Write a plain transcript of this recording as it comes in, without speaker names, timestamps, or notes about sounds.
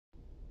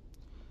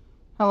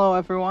Hello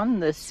everyone,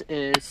 this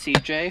is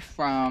CJ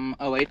from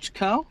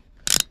OHCO,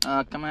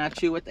 coming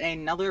at you with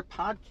another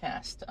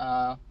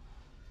podcast.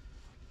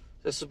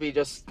 This will be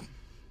just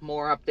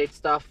more update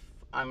stuff.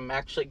 I'm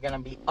actually going to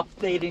be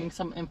updating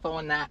some info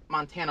in that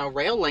Montana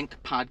Rail Link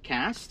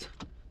podcast,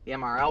 the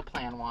MRL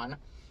plan one,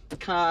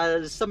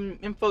 because some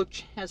info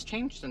has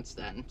changed since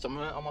then, some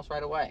of it almost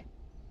right away.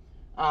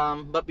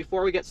 But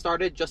before we get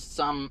started, just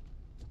some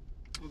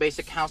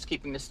basic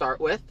housekeeping to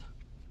start with.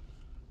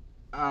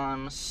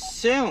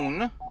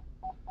 Soon,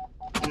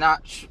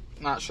 not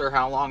sure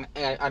how long,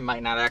 I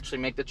might not actually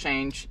make the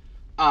change.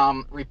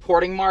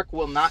 Reporting mark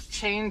will not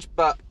change,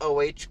 but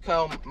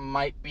OHCO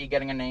might be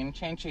getting a name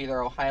change to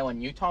either Ohio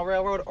and Utah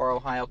Railroad or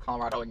Ohio,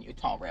 Colorado, and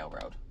Utah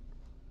Railroad.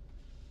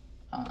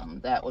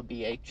 That would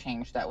be a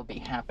change that would be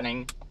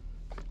happening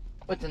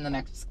within the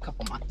next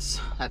couple months.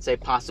 That's a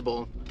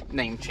possible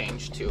name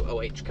change to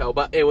OHCO,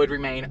 but it would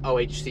remain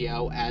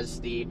OHCO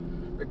as the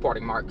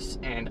reporting marks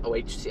and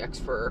OHCX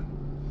for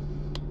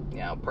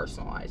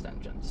personalized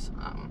engines.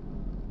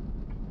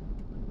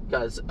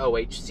 Because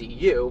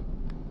OHCU,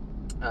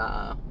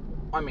 I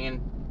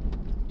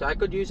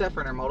could use that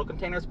for intermodal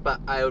containers,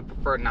 but I would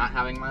prefer not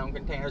having my own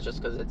containers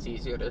just because it's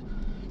easier to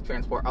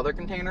transport other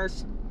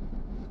containers.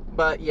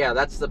 But yeah,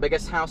 that's the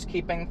biggest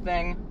housekeeping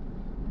thing.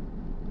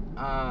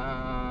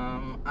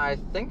 I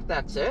think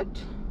that's it.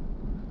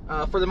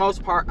 For the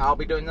most part, I'll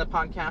be doing the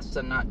podcasts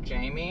and not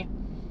Jamie.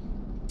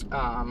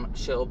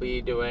 She'll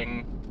be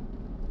doing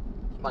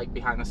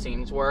behind the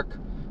scenes work,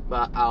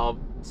 but I'll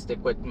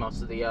stick with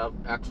most of the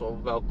actual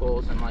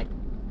vocals and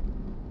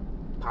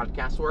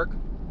podcast work.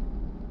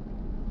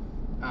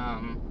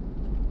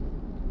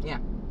 Yeah.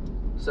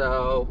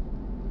 So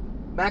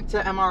back to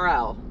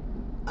MRL.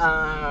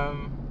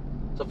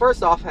 So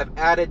first off, I've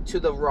added to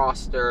the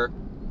roster,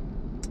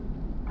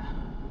 I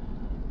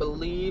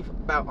believe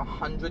about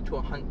 100 to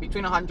 100,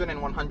 between 100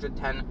 and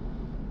 110.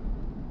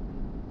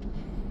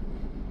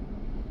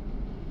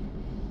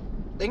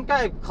 I think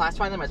I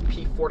classify them as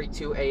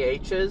P42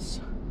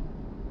 AHs,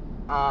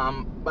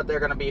 but they're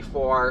going to be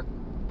for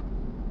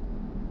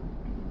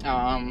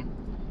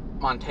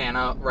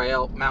Montana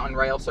Mountain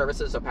Rail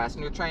Services, so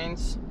passenger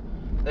trains.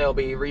 They'll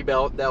be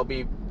rebuilt, they'll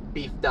be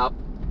beefed up,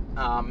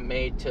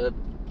 made to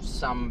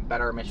some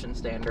better emission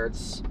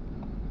standards,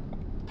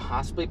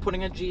 possibly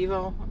putting a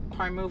GEVO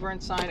prime mover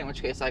inside, in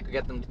which case I could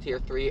get them to Tier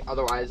 3.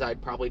 Otherwise,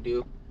 I'd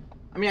probably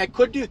I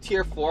could do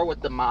Tier 4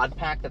 with the mod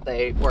pack that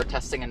they were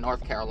testing in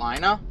North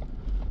Carolina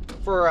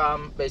for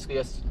basically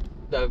just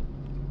the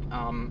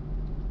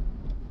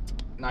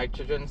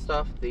nitrogen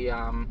stuff, the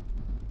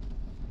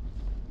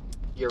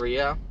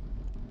urea,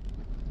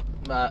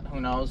 but who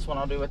knows what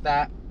I'll do with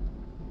that.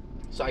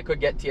 So I could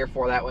get Tier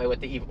 4 that way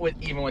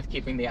even with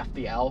keeping the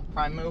FDL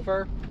prime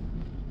mover,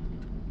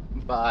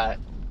 but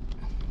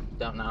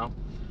don't know.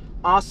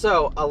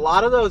 Also, a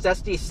lot of those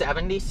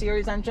SD70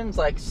 series engines,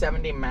 like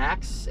 70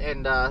 Max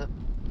and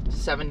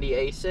 70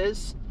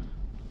 Aces,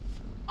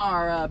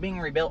 are being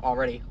rebuilt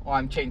already. Well,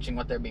 I'm changing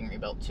what they're being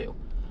rebuilt to.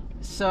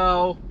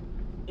 So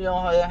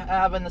you'll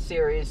have in the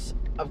series,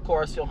 of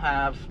course, you'll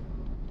have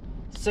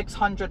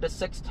 600 to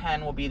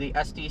 610 will be the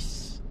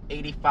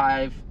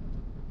SD85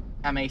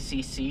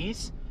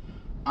 MACCs.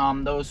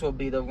 Those will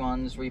be the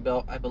ones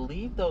rebuilt. I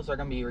believe those are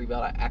going to be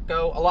rebuilt at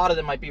Echo. A lot of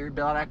them might be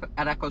rebuilt at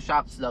Echo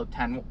shops, though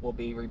 10 will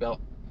be rebuilt.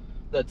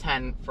 The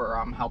 10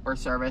 for helper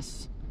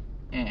service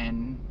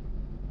and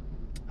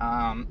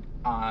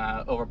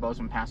over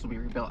Bozeman Pass will be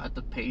rebuilt at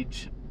the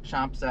Page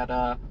shops at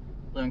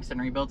Livingston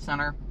Rebuild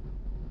Center.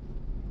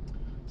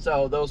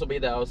 So those will be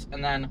those.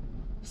 And then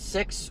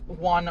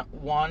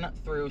 611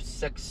 through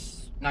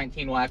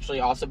 619 will actually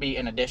also be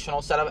an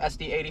additional set of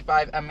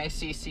SD85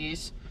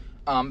 MACCs,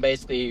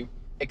 basically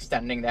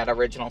extending that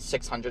original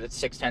 600 to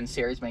 610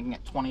 series, making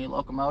it 20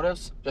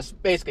 locomotives,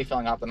 just basically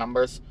filling out the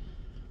numbers.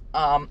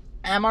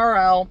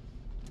 MRL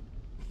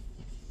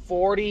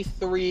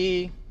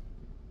 43...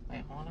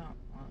 Wait, hold on.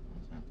 What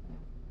was that?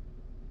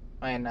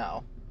 I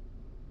know.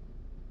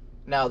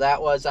 No,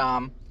 that was,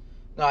 no,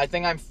 I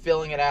think I'm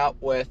filling it out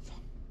with,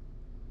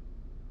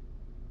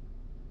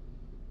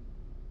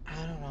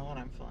 I don't know what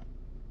I'm filling.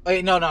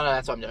 Wait, no,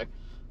 that's what I'm doing.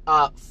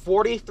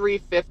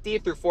 4350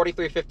 through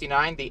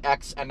 4359, the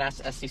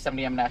XNS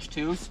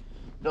SD70M-2s,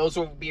 those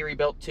will be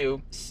rebuilt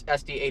to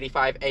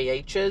SD85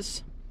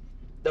 AHs.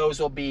 Those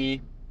will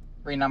be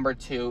renumbered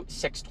to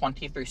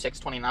 620 through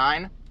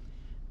 629.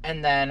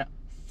 And then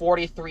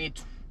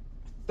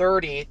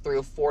 4330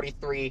 through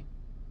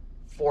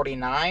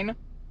 4349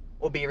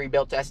 will be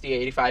rebuilt to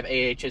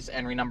SD85 AHs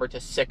and renumbered to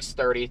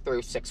 630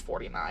 through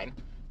 649.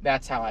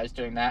 That's how I was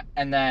doing that.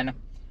 And then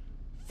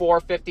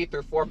 450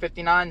 through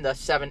 459, the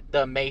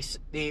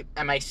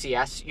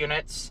MACS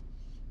units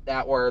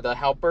that were the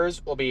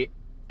helpers will be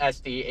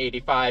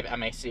SD85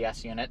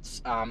 MACS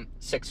units,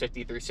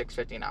 650 through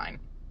 659.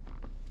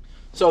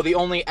 So the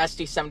only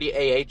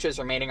SD70 AHs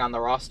remaining on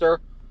the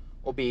roster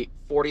will be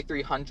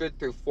 4300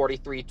 through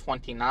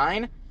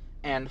 4329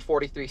 and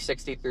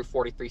 4360 through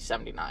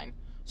 4379.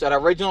 So that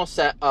original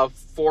set of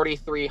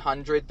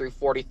 4300 through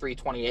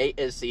 4328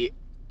 is the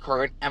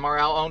current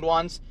MRL owned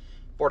ones.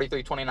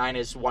 4329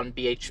 is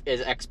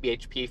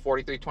XBHP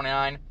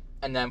 4329,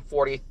 and then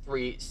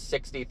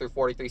 4360 through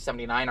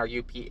 4379 are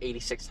UP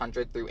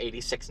 8600 through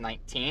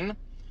 8619.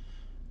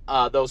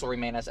 Those will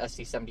remain as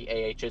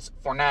SD70AHs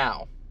for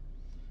now.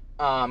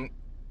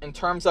 In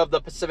terms of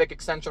the Pacific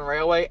Extension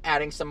Railway,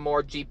 adding some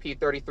more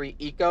GP33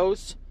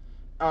 Ecos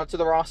to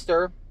the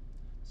roster.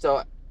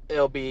 So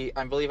it'll be,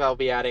 I believe I'll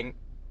be adding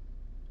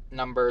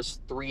numbers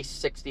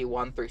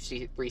 361 through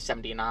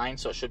 379,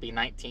 so it should be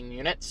 19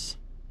 units.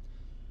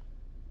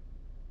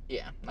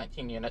 Yeah,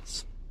 19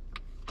 units.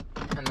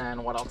 And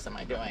then what else am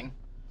I doing?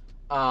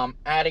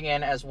 Adding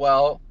in as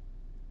well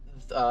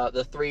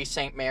the 3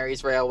 St.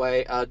 Mary's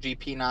Railway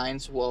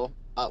GP9s,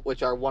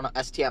 which are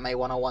STMA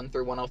 101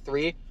 through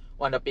 103,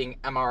 will end up being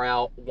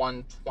MRL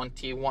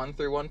 121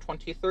 through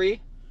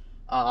 123.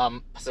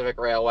 Pacific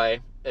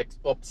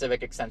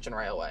Extension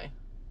Railway.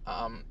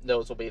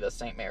 Those will be the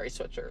St. Mary's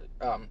switcher.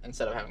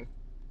 Instead of having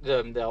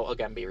them, they'll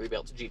again be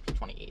rebuilt to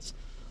GP20Es.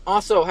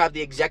 Also have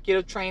the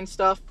executive train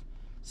stuff.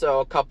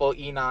 So a couple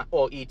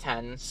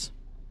E10s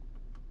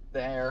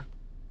there.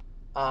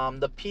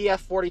 The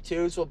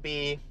PF42s will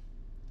be,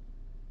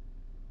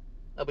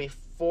 there'll be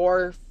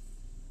 4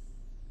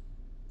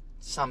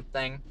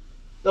 something.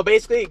 They'll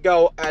basically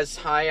go as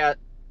high at,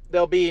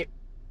 they'll be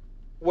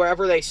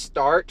wherever they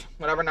start,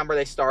 whatever number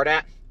they start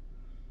at,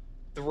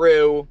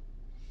 through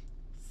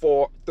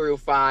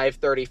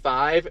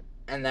 535,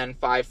 and then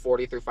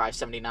 540 through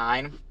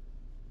 579,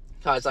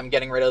 because I'm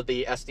getting rid of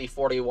the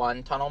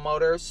SD41 tunnel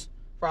motors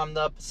from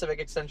the Pacific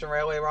Extension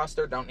Railway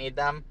roster. Don't need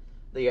them.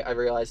 I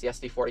realize the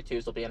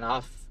SD42s will be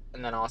enough,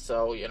 and then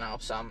also,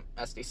 some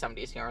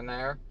SD70s here and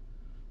there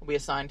will be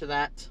assigned to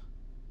that,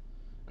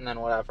 and then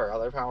whatever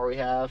other power we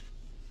have,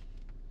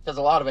 because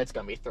a lot of it's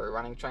going to be through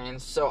running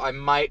trains. So I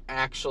might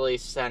actually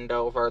send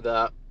over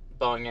the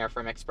Boeing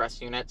Airframe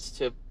Express units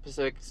to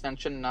Pacific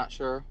Extension, not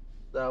sure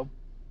though.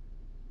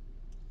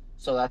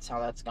 So that's how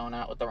that's going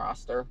out with the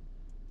roster.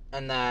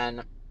 And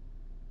then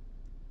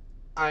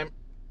in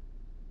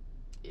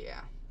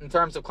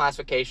terms of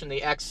classification,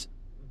 the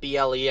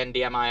XBLE and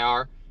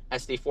DMIR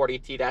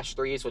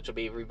SD40T-3s, which will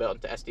be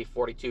rebuilt into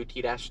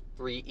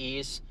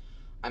SD42T-3Es,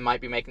 I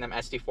might be making them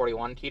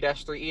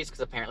SD41T-3Es because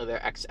apparently they're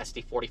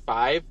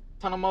XSD45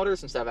 tunnel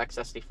motors instead of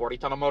XSD40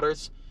 tunnel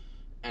motors,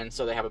 and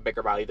so they have a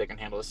bigger body that can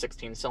handle a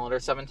 16-cylinder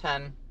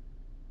 710.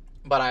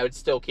 But I would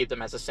still keep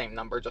them as the same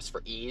number just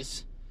for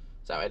ease,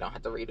 so I don't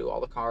have to redo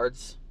all the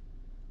cards.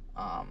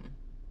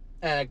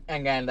 And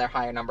again, they're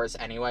higher numbers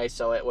anyway,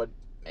 so it would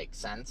make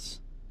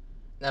sense.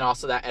 And then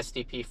also that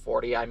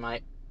SDP40, I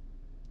might,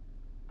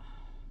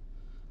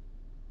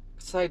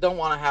 so I don't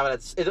want to have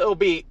it. It'll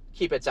be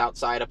keep its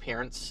outside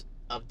appearance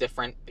of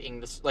different, being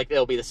this, like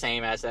it'll be the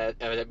same as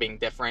it being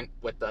different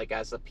with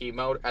as the P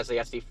mode, as the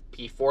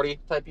SDP40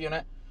 type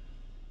unit.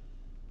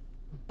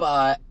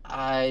 But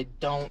I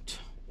don't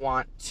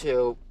want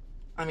to.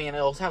 I mean,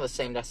 it'll have the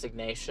same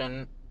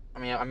designation. I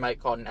mean, I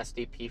might call it an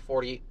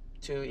SDP42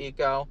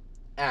 Eco.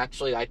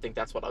 Actually, I think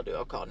that's what I'll do.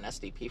 I'll call it an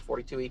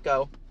SDP42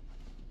 Eco.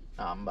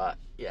 But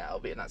yeah,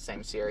 it'll be in that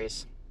same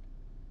series.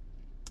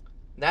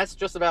 That's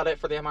just about it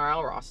for the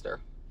MRL roster.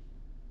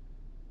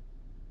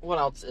 What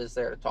else is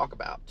there to talk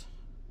about?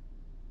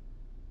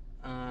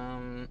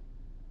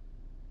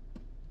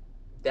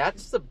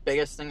 That's the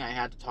biggest thing I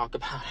had to talk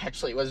about,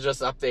 actually, was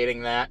just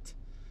updating that.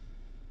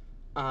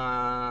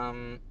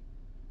 I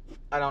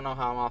don't know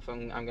how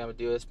often I'm going to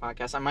do this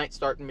podcast. I might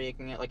start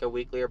making it like a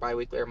weekly or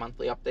bi-weekly or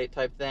monthly update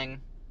type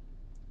thing.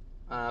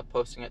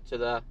 Posting it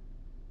to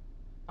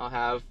I'll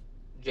have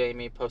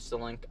Jamie post a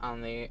link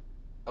on the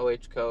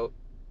OHCO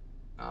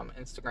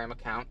Instagram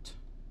account.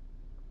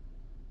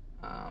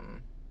 I'll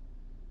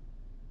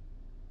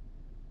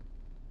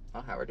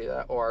have her do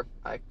that, or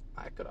I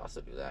could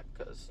also do that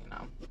because,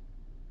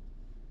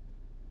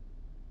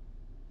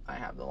 I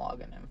have the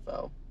login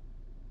info.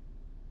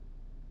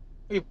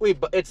 We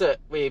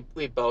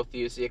both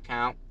use the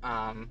account.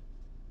 But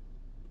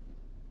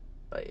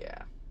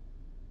yeah.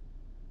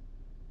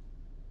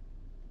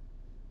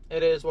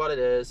 It is what it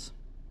is.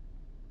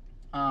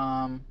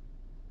 What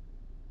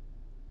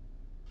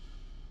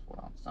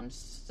else? I'm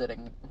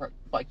sitting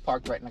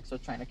parked right next to a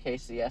train of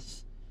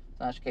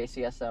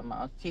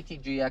KCS/KCSM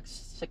TTGX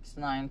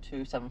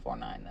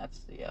 692749. That's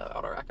the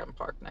auto rack I'm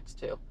parked next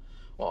to.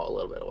 Well, a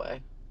little bit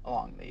away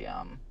along the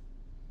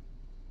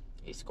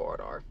East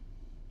Corridor.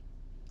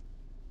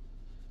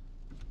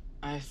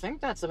 I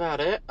think that's about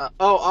it.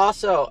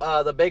 Also,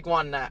 the big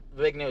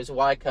news,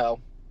 WYCO.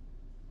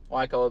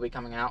 WYCO will be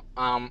coming out.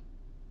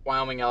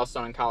 Wyoming,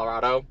 Yellowstone, and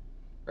Colorado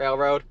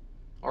Railroad,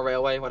 or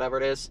Railway, whatever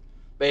it is.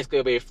 Basically,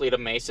 it'll be a fleet of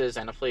Maces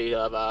and a fleet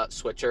of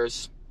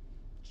Switchers,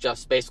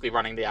 just basically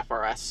running the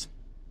FRS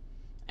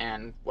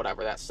and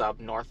whatever that sub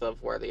north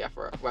of where the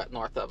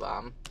north of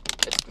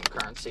its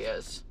concurrency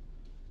is.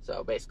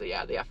 So basically,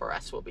 yeah, the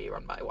FRS will be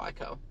run by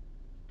WYCO.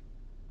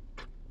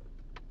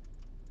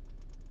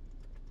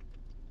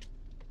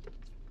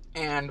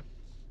 And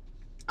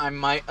I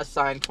might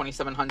assign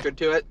 2700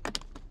 to it,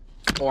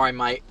 or I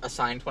might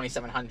assign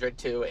 2700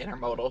 to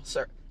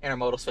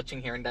intermodal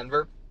switching here in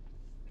Denver.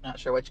 Not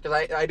sure which,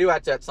 because I do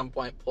have to at some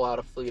point pull out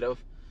a fleet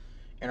of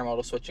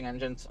intermodal switching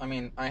engines. I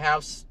mean, I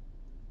have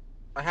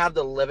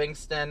the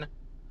Livingston.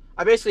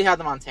 I basically have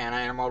the Montana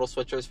intermodal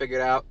switchers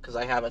figured out because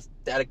I have a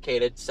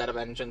dedicated set of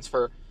engines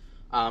for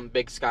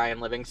Big Sky and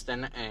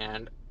Livingston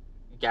and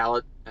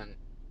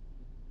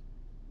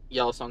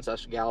Yellowstone,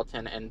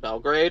 Gallatin, and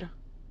Belgrade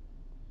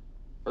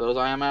for those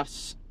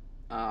IMFs.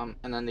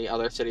 And then the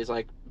other cities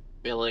like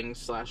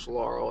Billings /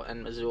 Laurel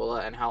and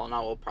Missoula and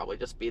Helena will probably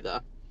just be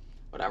the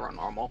whatever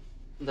normal.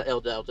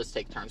 They'll just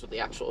take turns with the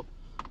actual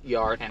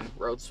yard and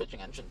road switching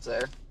engines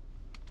there.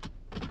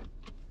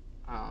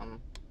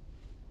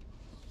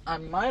 I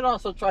might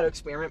also try to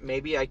experiment.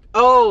 Maybe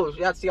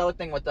that's the other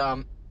thing with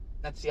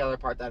that's the other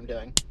part that I'm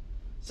doing.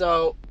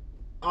 So,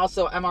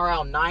 also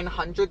MRL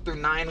 900 through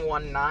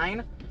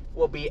 919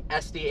 will be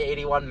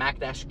SD81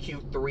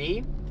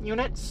 Mac-Q3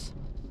 units.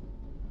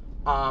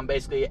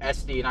 Basically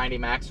SD90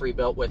 Max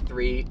rebuilt with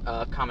 3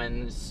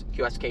 Cummins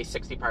QSK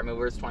 60 prime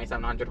movers,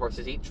 2,700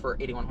 horses each for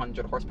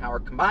 8,100 horsepower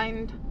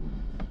combined.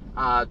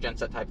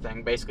 Genset type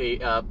thing. Basically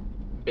a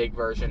big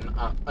version,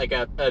 like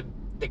a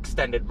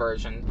extended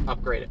version,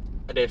 upgraded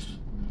edition.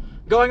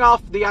 Going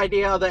off the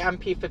idea of the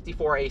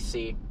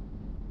MP54AC.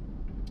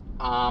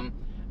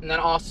 And then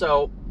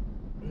also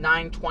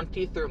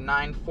 920 through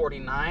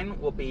 949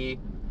 will be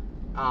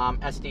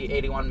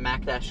SD81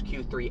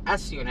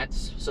 Mac-Q3S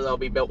units, so they'll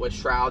be built with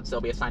shrouds.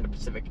 They'll be assigned to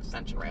Pacific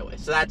Extension Railway.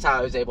 So that's how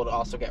I was able to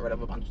also get rid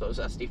of a bunch of those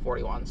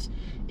SD41s.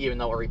 Even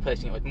though we're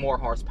replacing it with more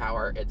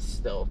horsepower, it's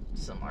still a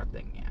similar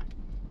thing, yeah,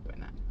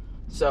 doing that.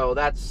 So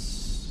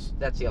that's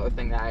the other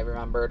thing that I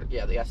remembered.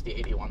 Yeah, the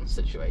SD81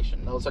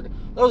 situation. Those are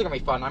going to be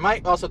fun. I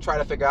might also try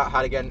to figure out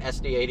how to get an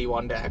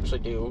SD81 to actually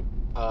do,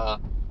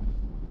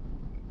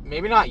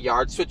 maybe not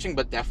yard switching,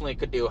 but definitely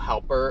could do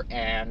helper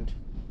and,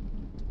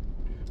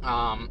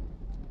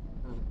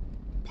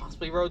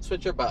 possibly road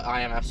switcher, but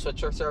IMF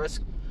switcher service,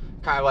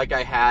 kind of like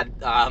I had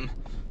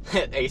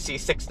AC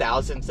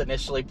 6000s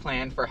initially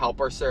planned for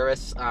helper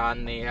service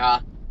on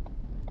the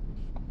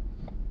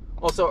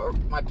also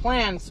my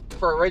plans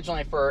for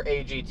originally for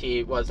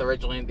AGT was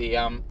originally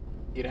the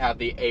you'd have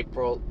the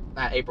April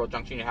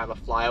Junction, you'd have a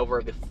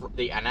flyover,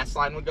 the NS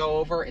line would go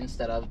over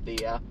instead of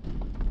the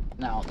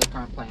now the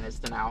current plan is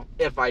to now,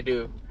 if I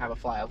do have a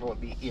flyover, would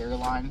be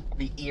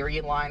the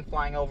Erie line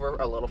flying over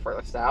a little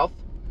further south.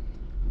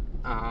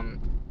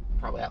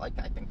 Probably at, like,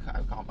 I think I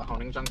would call it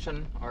Mahoning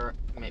Junction, or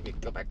maybe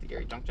go back to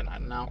Erie Junction, I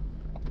don't know.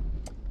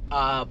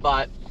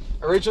 But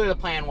originally the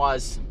plan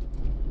was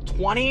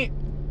 20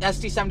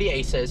 SD70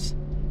 Aces,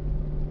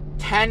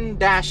 10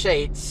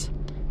 -8s,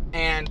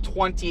 and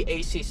 20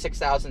 AC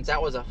 6000s.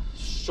 That was a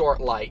short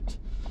light.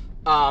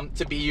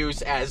 To be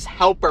used as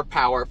helper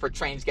power for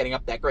trains getting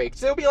up that grade.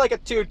 So it'll be like a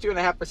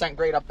 2.5%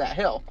 grade up that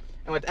hill.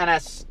 And with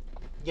NS,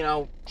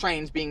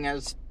 trains being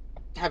as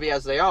heavy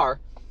as they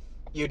are,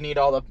 you'd need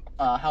all the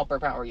helper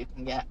power you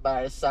can get. But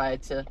I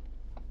decided to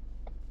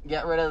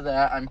get rid of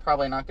that. I'm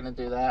probably not going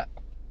to do that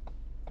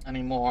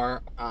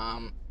anymore.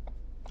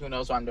 Who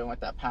knows what I'm doing with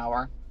that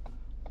power.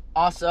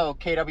 Also,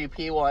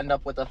 KWP will end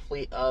up with a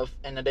fleet of,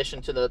 in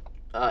addition to the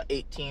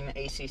 18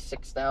 AC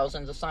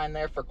 6000s assigned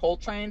there for coal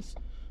trains,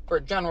 for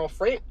general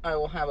freight, I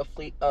will have a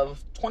fleet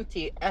of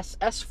 20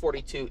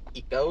 SS42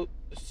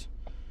 Ecos,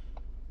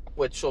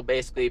 which will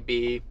basically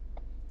be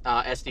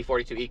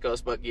SD42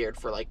 Ecos, but geared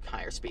for like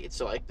higher speeds.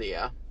 So like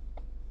the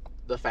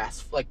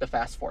fast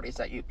 40s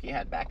that UP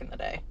had back in the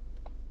day.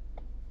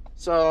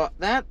 So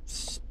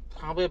that's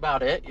probably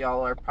about it.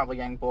 Y'all are probably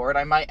getting bored.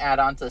 I might add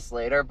on to this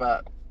later,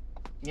 but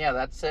yeah,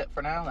 that's it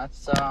for now.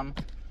 That's the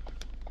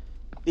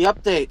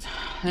update.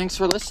 Thanks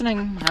for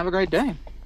listening. Have a great day.